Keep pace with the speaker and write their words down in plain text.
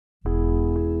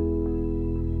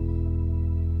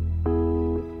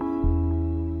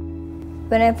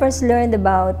When I first learned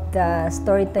about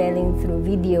storytelling through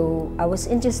video, I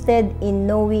was interested in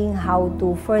knowing how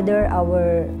to further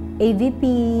our AVP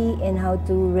and how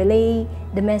to relay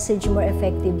the message more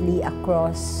effectively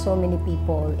across so many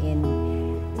people.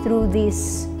 Through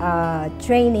this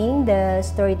training, the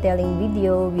storytelling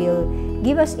video will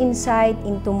give us insight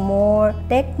into more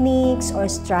techniques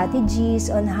or strategies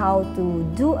on how to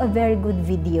do a very good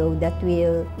video that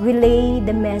will relay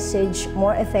the message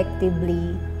more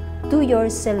effectively to your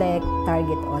select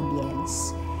target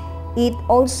audience. It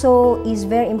also is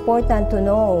very important to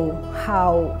know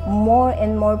how more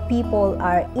and more people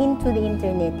are into the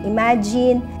internet.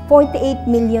 Imagine 48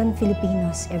 million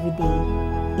Filipinos every day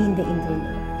in the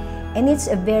internet. And it's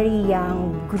a very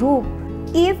young group.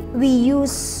 If we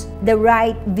use the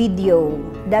right video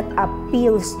that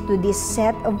appeals to this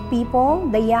set of people,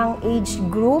 the young age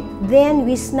group, then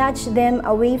we snatch them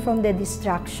away from the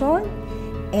distraction,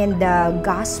 and the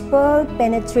gospel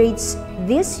penetrates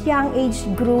this young age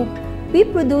group. We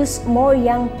produce more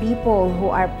young people who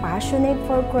are passionate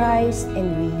for Christ,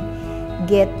 and we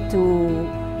get to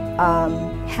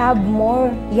have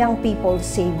more young people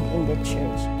saved in the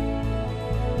church.